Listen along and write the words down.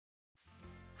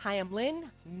Hi, I'm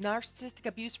Lynn, narcissistic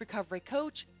abuse recovery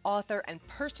coach, author, and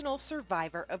personal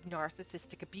survivor of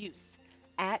narcissistic abuse.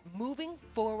 At Moving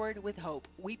Forward with Hope,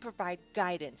 we provide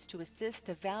guidance to assist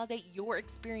to validate your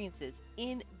experiences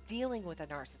in dealing with a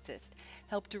narcissist,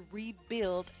 help to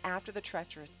rebuild after the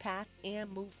treacherous path,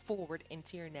 and move forward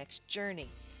into your next journey.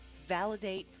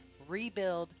 Validate,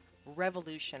 rebuild,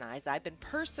 revolutionize. I've been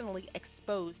personally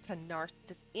exposed to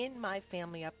narcissists in my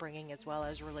family upbringing as well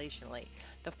as relationally.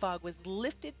 The fog was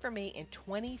lifted for me in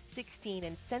 2016,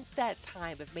 and since that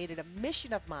time, I've made it a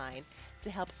mission of mine to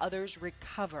help others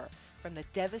recover from the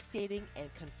devastating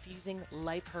and confusing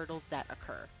life hurdles that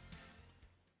occur.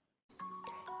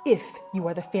 If you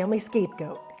are the family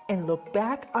scapegoat and look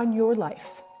back on your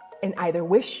life and either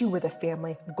wish you were the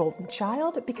family golden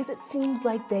child because it seems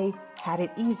like they had it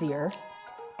easier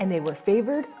and they were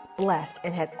favored, blessed,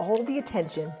 and had all the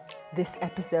attention, this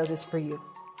episode is for you.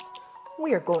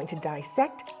 We are going to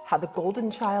dissect how the golden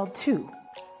child, too,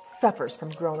 suffers from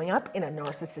growing up in a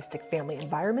narcissistic family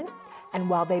environment, and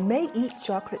while they may eat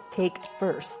chocolate cake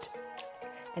first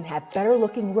and have better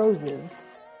looking roses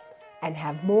and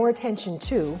have more attention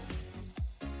too,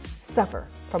 suffer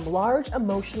from large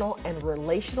emotional and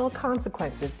relational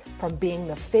consequences from being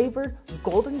the favored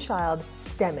golden child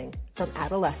stemming from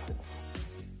adolescence.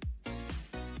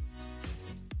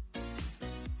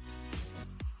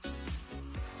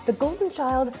 The golden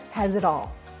child has it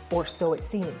all, or so it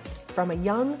seems, from a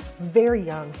young, very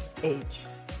young age.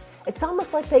 It's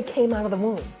almost like they came out of the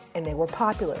womb and they were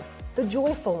popular, the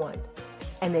joyful one,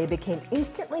 and they became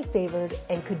instantly favored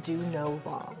and could do no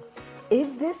wrong.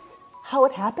 Is this how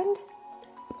it happened?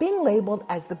 Being labeled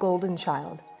as the golden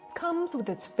child comes with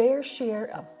its fair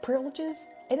share of privileges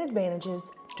and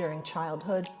advantages during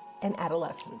childhood and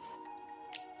adolescence.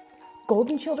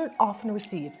 Golden children often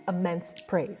receive immense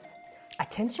praise,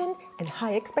 attention, and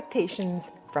high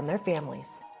expectations from their families,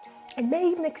 and may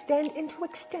even extend into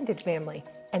extended family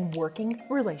and working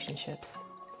relationships.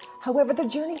 However, the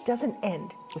journey doesn't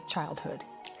end with childhood,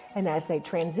 and as they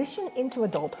transition into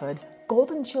adulthood,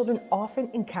 golden children often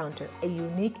encounter a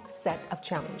unique set of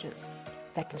challenges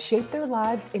that can shape their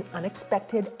lives in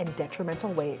unexpected and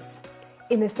detrimental ways.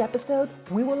 In this episode,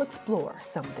 we will explore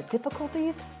some of the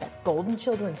difficulties that golden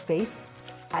children face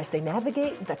as they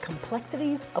navigate the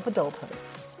complexities of adulthood.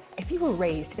 If you were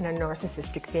raised in a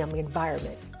narcissistic family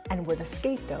environment and were the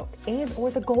scapegoat and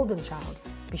or the golden child,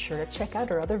 be sure to check out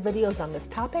our other videos on this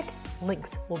topic.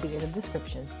 Links will be in the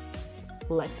description.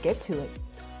 Let's get to it.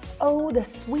 Oh, the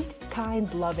sweet,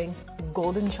 kind, loving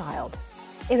golden child.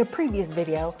 In a previous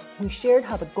video, we shared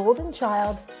how the golden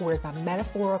child wears a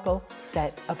metaphorical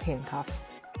set of handcuffs,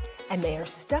 and they are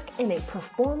stuck in a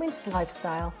performance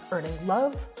lifestyle, earning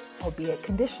love, albeit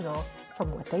conditional,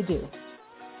 from what they do,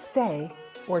 say,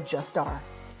 or just are.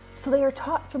 So they are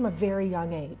taught from a very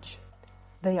young age.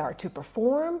 They are to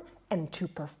perform, and to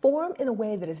perform in a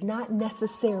way that is not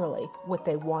necessarily what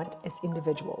they want as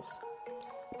individuals,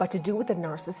 but to do what the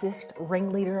narcissist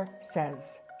ringleader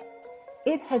says.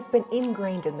 It has been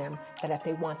ingrained in them that if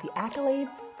they want the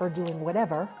accolades for doing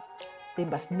whatever, they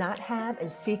must not have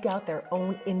and seek out their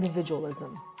own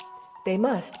individualism. They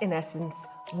must, in essence,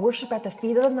 worship at the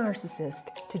feet of the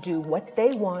narcissist to do what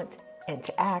they want and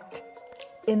to act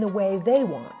in the way they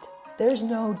want. There's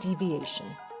no deviation.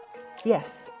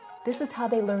 Yes, this is how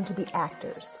they learn to be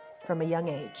actors from a young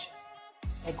age.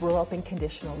 They grow up in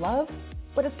conditional love,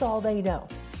 but it's all they know,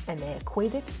 and they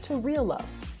equate it to real love.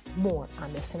 More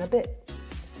on this in a bit.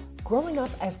 Growing up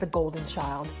as the golden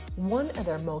child, one of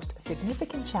their most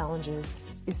significant challenges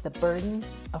is the burden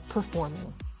of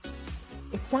performing.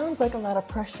 It sounds like a lot of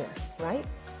pressure, right?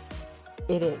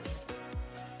 It is.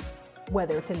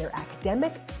 Whether it's in their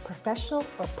academic, professional,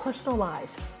 or personal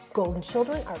lives, golden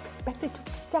children are expected to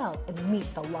excel and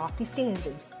meet the lofty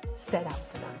standards set out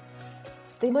for them.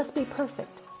 They must be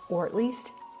perfect, or at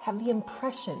least have the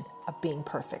impression of being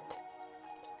perfect.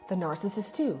 The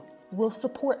narcissist, too, will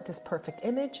support this perfect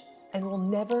image and will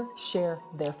never share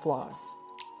their flaws.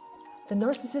 The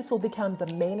narcissist will become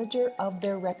the manager of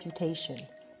their reputation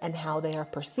and how they are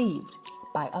perceived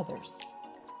by others,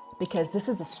 because this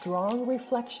is a strong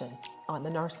reflection on the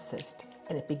narcissist,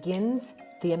 and it begins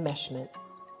the enmeshment.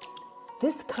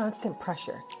 This constant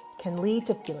pressure can lead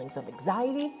to feelings of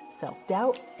anxiety,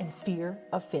 self-doubt, and fear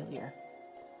of failure.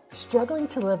 Struggling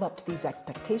to live up to these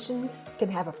expectations can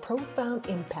have a profound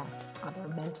impact on their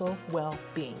mental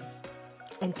well-being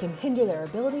and can hinder their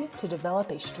ability to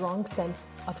develop a strong sense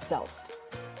of self.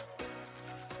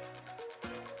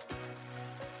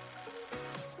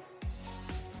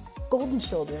 Golden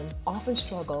children often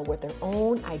struggle with their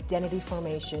own identity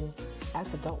formation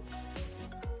as adults.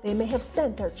 they may have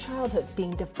spent their childhood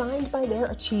being defined by their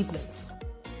achievements,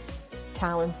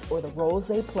 talents, or the roles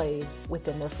they played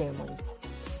within their families.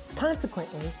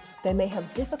 Consequently, they may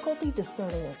have difficulty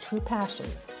discerning their true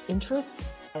passions, interests,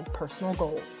 and personal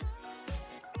goals.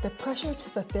 The pressure to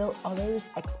fulfill others'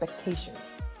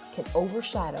 expectations can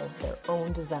overshadow their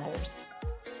own desires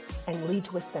and lead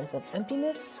to a sense of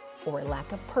emptiness or a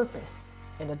lack of purpose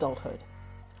in adulthood.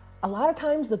 A lot of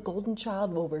times, the golden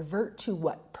child will revert to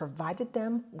what provided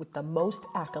them with the most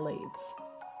accolades,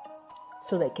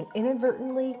 so they can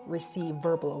inadvertently receive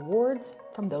verbal awards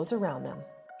from those around them.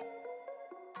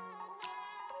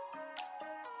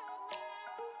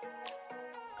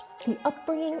 The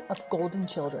upbringing of golden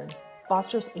children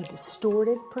fosters a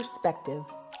distorted perspective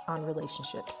on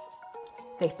relationships.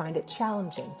 They find it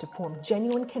challenging to form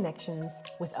genuine connections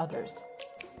with others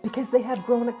because they have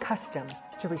grown accustomed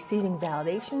to receiving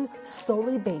validation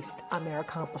solely based on their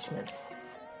accomplishments.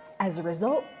 As a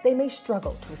result, they may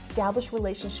struggle to establish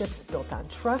relationships built on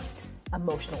trust,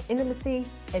 emotional intimacy,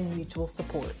 and mutual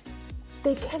support.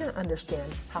 They cannot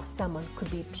understand how someone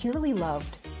could be purely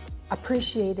loved,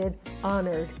 appreciated,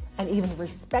 honored, and even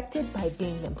respected by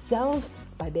being themselves,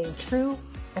 by being true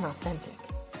and authentic.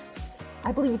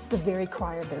 I believe it's the very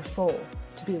cry of their soul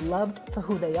to be loved for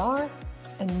who they are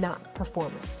and not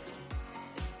performance.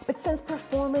 But since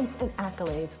performance and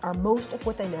accolades are most of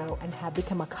what they know and have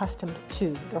become accustomed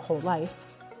to their whole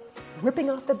life, ripping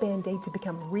off the Band-Aid to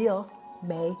become real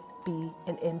may be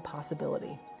an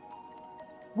impossibility.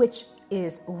 Which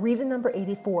is reason number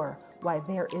 84 why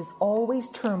there is always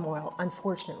turmoil,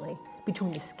 unfortunately,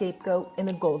 between the scapegoat and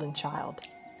the golden child.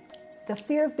 The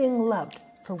fear of being loved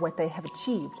for what they have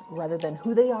achieved rather than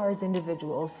who they are as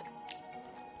individuals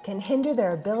can hinder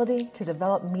their ability to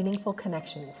develop meaningful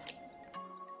connections.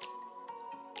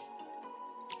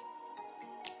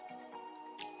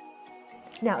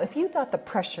 Now, if you thought the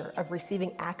pressure of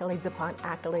receiving accolades upon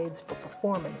accolades for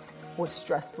performance was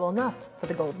stressful enough for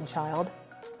the golden child,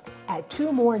 add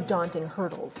two more daunting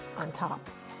hurdles on top.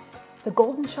 The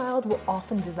golden child will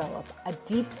often develop a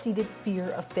deep-seated fear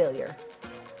of failure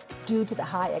due to the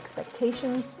high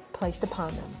expectations placed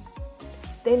upon them.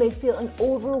 They may feel an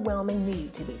overwhelming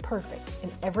need to be perfect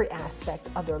in every aspect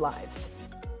of their lives,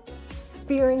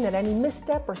 fearing that any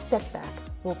misstep or setback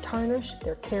will tarnish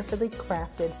their carefully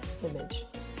crafted image.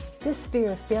 This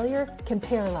fear of failure can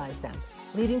paralyze them,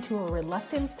 leading to a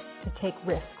reluctance to take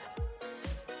risks,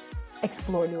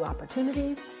 explore new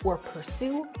opportunities, or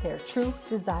pursue their true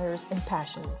desires and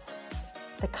passions.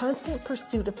 The constant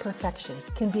pursuit of perfection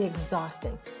can be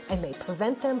exhausting and may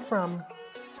prevent them from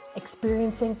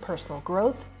experiencing personal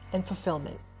growth and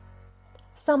fulfillment.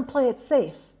 Some play it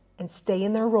safe and stay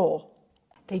in their role.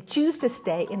 They choose to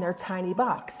stay in their tiny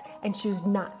box and choose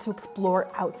not to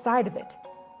explore outside of it,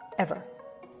 ever.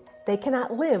 They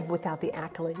cannot live without the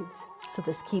accolades, so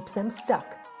this keeps them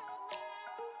stuck.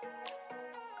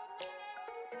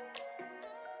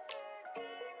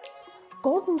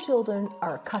 Golden children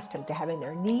are accustomed to having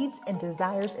their needs and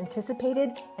desires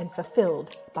anticipated and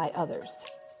fulfilled by others.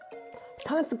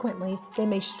 Consequently, they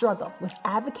may struggle with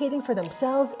advocating for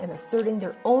themselves and asserting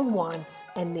their own wants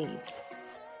and needs.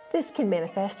 This can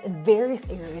manifest in various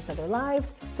areas of their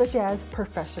lives, such as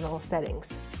professional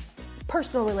settings,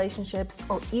 personal relationships,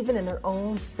 or even in their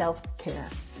own self-care.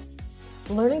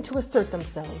 Learning to assert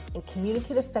themselves and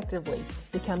communicate effectively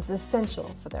becomes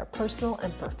essential for their personal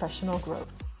and professional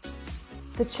growth.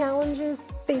 The challenges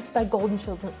faced by golden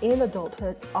children in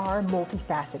adulthood are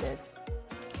multifaceted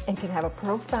and can have a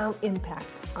profound impact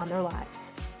on their lives.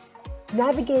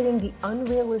 Navigating the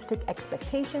unrealistic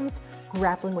expectations,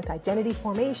 grappling with identity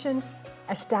formation,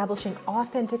 establishing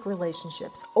authentic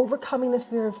relationships, overcoming the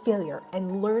fear of failure,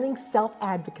 and learning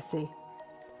self-advocacy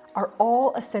are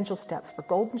all essential steps for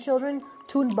golden children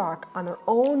to embark on their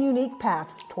own unique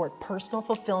paths toward personal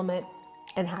fulfillment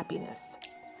and happiness.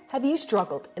 Have you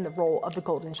struggled in the role of the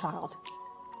golden child?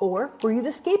 Or were you the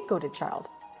scapegoated child?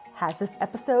 Has this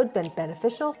episode been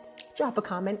beneficial? Drop a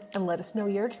comment and let us know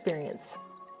your experience.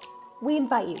 We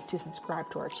invite you to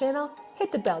subscribe to our channel,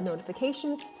 hit the bell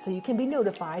notification so you can be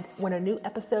notified when a new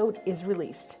episode is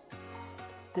released.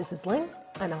 This is Lynn,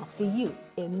 and I'll see you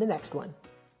in the next one.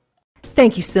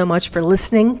 Thank you so much for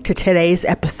listening to today's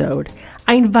episode.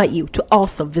 I invite you to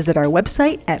also visit our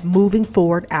website at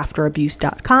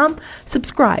movingforwardafterabuse.com,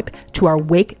 subscribe to our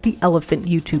Wake the Elephant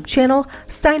YouTube channel,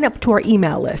 sign up to our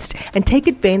email list, and take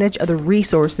advantage of the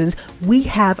resources we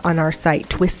have on our site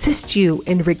to assist you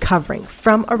in recovering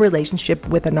from a relationship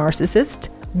with a narcissist,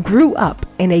 grew up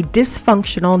in a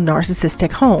dysfunctional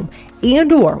narcissistic home,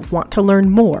 and or want to learn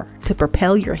more to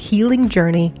propel your healing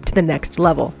journey to the next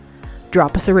level.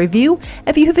 Drop us a review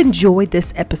if you have enjoyed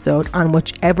this episode on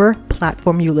whichever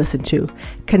platform you listen to.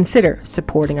 Consider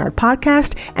supporting our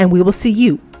podcast, and we will see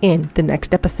you in the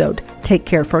next episode. Take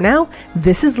care for now.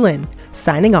 This is Lynn,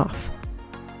 signing off.